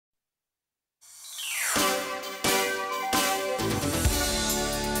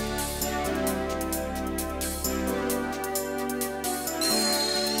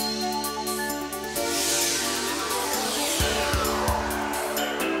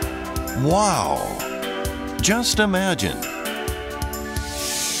Wow! Just imagine.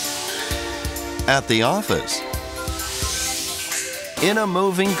 At the office. In a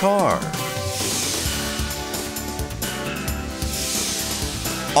moving car.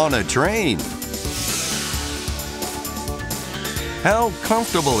 On a train. How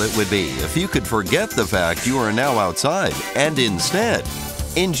comfortable it would be if you could forget the fact you are now outside and instead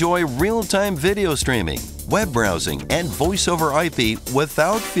enjoy real-time video streaming, web browsing, and voice over IP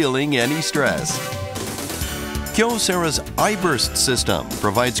without feeling any stress. Kyocera's iBurst system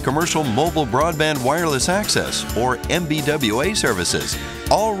provides commercial mobile broadband wireless access, or MBWA services,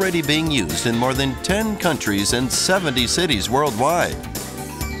 already being used in more than 10 countries and 70 cities worldwide.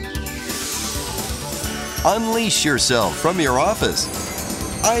 Unleash yourself from your office.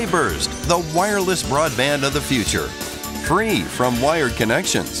 iBurst, the wireless broadband of the future. Free from wired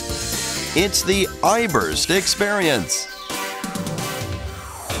connections. It's the iBurst experience.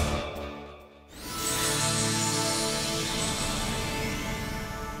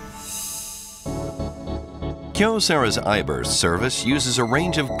 Kyocera's iBurst service uses a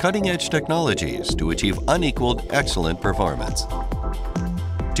range of cutting-edge technologies to achieve unequaled excellent performance.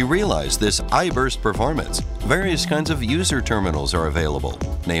 To realize this iBurst performance, various kinds of user terminals are available,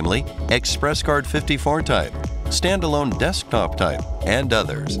 namely ExpressCard 54 type, standalone desktop type, and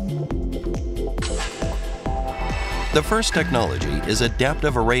others. The first technology is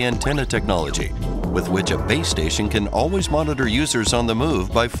adaptive array antenna technology, with which a base station can always monitor users on the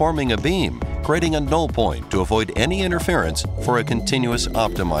move by forming a beam, creating a null point to avoid any interference for a continuous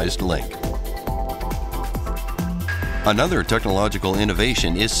optimized link. Another technological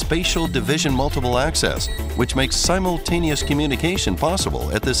innovation is spatial division multiple access, which makes simultaneous communication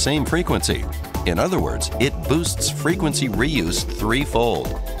possible at the same frequency. In other words, it boosts frequency reuse threefold.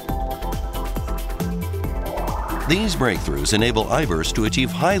 These breakthroughs enable iBurst to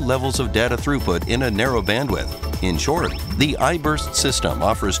achieve high levels of data throughput in a narrow bandwidth. In short, the iBurst system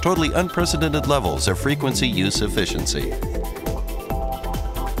offers totally unprecedented levels of frequency use efficiency.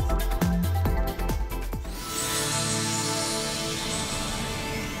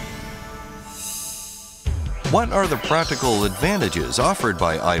 What are the practical advantages offered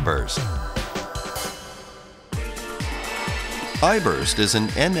by iBurst? iBurst is an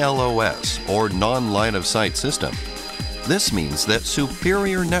NLOS, or non-line-of-sight system. This means that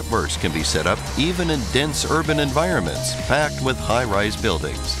superior networks can be set up even in dense urban environments packed with high-rise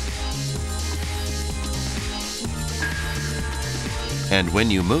buildings. And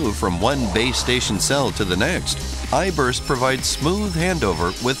when you move from one base station cell to the next, iBurst provides smooth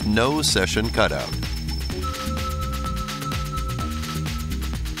handover with no session cutout.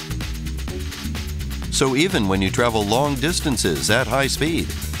 So even when you travel long distances at high speed,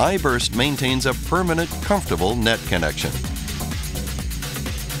 iBurst maintains a permanent, comfortable net connection.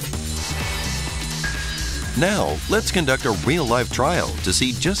 Now, let's conduct a real-life trial to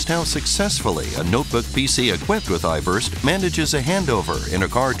see just how successfully a notebook PC equipped with iBurst manages a handover in a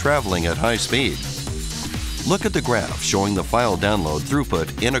car traveling at high speed. Look at the graph showing the file download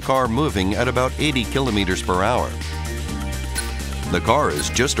throughput in a car moving at about 80 kilometers per hour. The car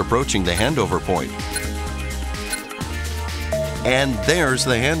is just approaching the handover point. And there's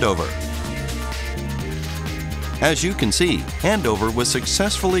the handover. As you can see, handover was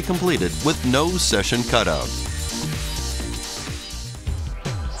successfully completed with no session cutout.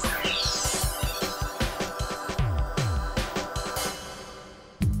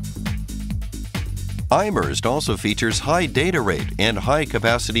 iBurst also features high data rate and high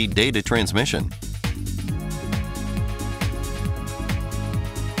capacity data transmission.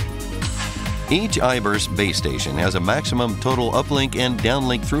 Each iBurst base station has a maximum total uplink and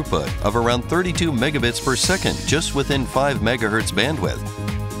downlink throughput of around 32 megabits per second just within 5 megahertz bandwidth.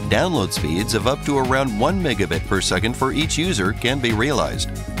 Download speeds of up to around 1 megabit per second for each user can be realized.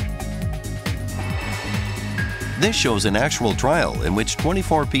 This shows an actual trial in which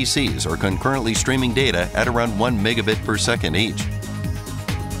 24 PCs are concurrently streaming data at around 1 megabit per second each.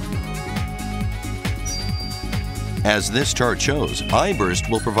 As this chart shows,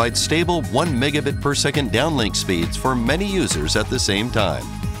 iBurst will provide stable 1 megabit per second downlink speeds for many users at the same time.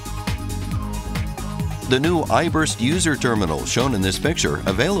 The new iBurst user terminal shown in this picture,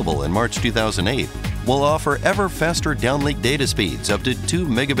 available in March 2008, will offer ever faster downlink data speeds up to 2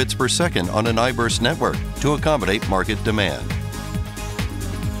 megabits per second on an iBurst network to accommodate market demand.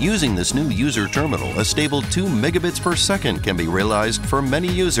 Using this new user terminal, a stable 2 megabits per second can be realized for many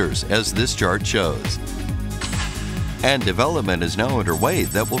users, as this chart shows. And development is now underway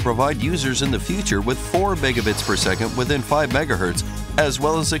that will provide users in the future with 4 megabits per second within 5 megahertz, as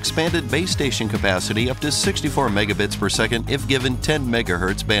well as expanded base station capacity up to 64 megabits per second if given 10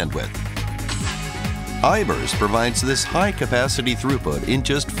 megahertz bandwidth. iBurst provides this high-capacity throughput in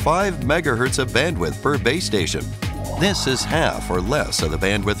just 5 megahertz of bandwidth per base station. This is half or less of the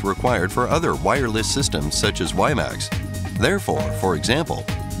bandwidth required for other wireless systems such as WiMAX. Therefore, for example,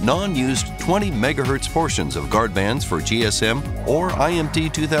 non-used 20 megahertz portions of guard bands for GSM or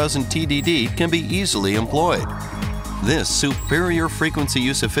IMT 2000 TDD can be easily employed. This superior frequency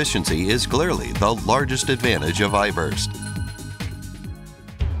use efficiency is clearly the largest advantage of iBurst.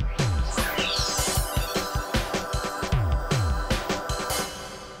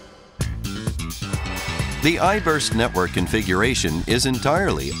 The iBurst network configuration is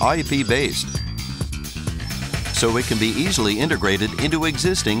entirely IP-based, so it can be easily integrated into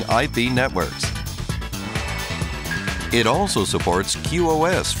existing IP networks. It also supports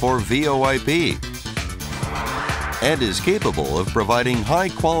QoS for VoIP and is capable of providing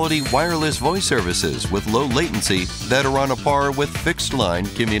high-quality wireless voice services with low latency that are on a par with fixed-line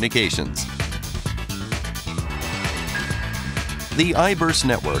communications. The iBurst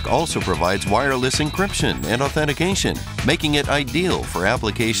network also provides wireless encryption and authentication, making it ideal for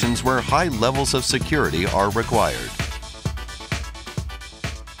applications where high levels of security are required.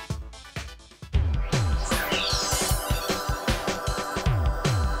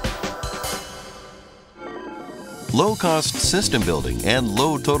 Low-cost system building and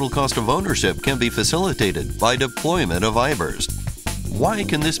low total cost of ownership can be facilitated by deployment of iBurst. Why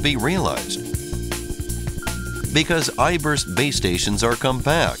can this be realized? Because iBurst base stations are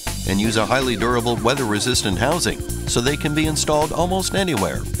compact and use a highly durable weather-resistant housing, so they can be installed almost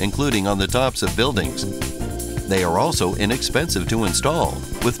anywhere, including on the tops of buildings. They are also inexpensive to install,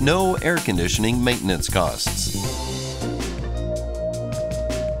 with no air conditioning maintenance costs.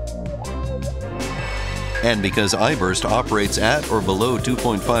 And because iBurst operates at or below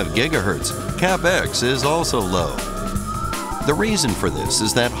 2.5 gigahertz, CapEx is also low. The reason for this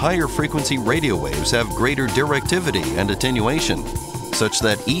is that higher frequency radio waves have greater directivity and attenuation, such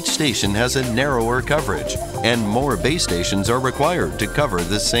that each station has a narrower coverage, and more base stations are required to cover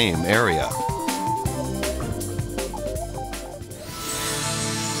the same area.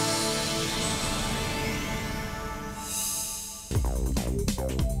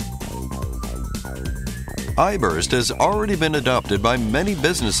 iBurst has already been adopted by many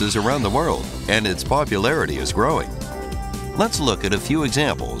businesses around the world, and its popularity is growing. Let's look at a few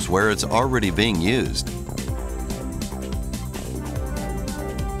examples where it's already being used.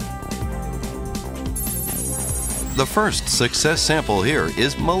 The first success sample here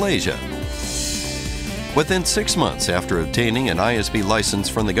is Malaysia. Within 6 months after obtaining an ISP license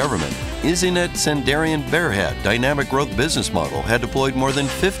from the government, Izinet Sendirian Berhad dynamic growth business model had deployed more than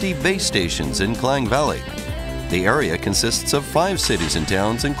 50 base stations in Klang Valley. The area consists of 5 cities and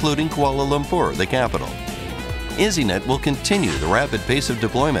towns, including Kuala Lumpur, the capital. Izinet will continue the rapid pace of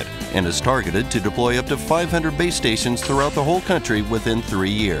deployment and is targeted to deploy up to 500 base stations throughout the whole country within 3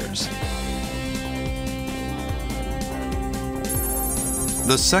 years.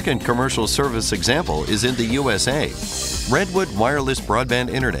 The second commercial service example is in the USA. Redwood Wireless Broadband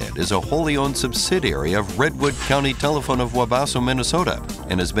Internet is a wholly owned subsidiary of Redwood County Telephone of Wabasso, Minnesota,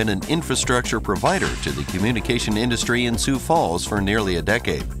 and has been an infrastructure provider to the communication industry in Sioux Falls for nearly a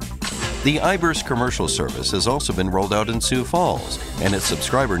decade. The iBurst commercial service has also been rolled out in Sioux Falls, and its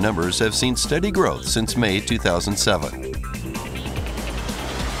subscriber numbers have seen steady growth since May 2007.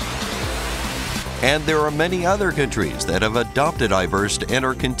 And there are many other countries that have adopted iBurst and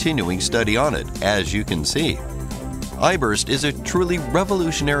are continuing study on it, as you can see. iBurst is a truly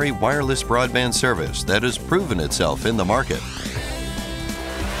revolutionary wireless broadband service that has proven itself in the market.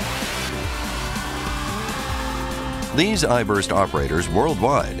 These iBurst operators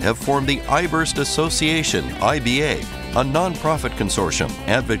worldwide have formed the iBurst Association, IBA, a nonprofit consortium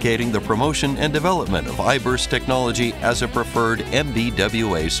advocating the promotion and development of iBurst technology as a preferred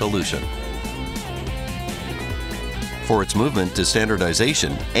MBWA solution. For its movement to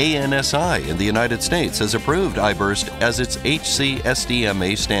standardization, ANSI in the United States has approved iBurst as its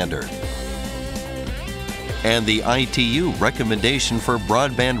HC-SDMA standard. And the ITU recommendation for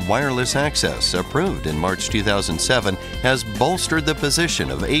broadband wireless access, approved in March 2007, has bolstered the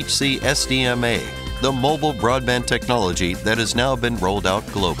position of HC-SDMA, the mobile broadband technology that has now been rolled out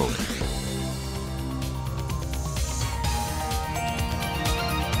globally.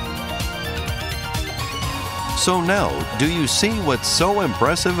 So now, do you see what's so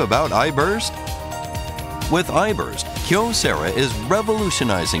impressive about iBurst? With iBurst, Kyocera is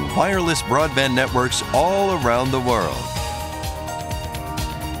revolutionizing wireless broadband networks all around the world.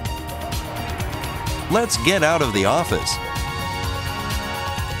 Let's get out of the office.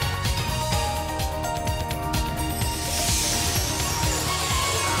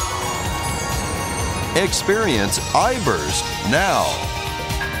 Experience iBurst now.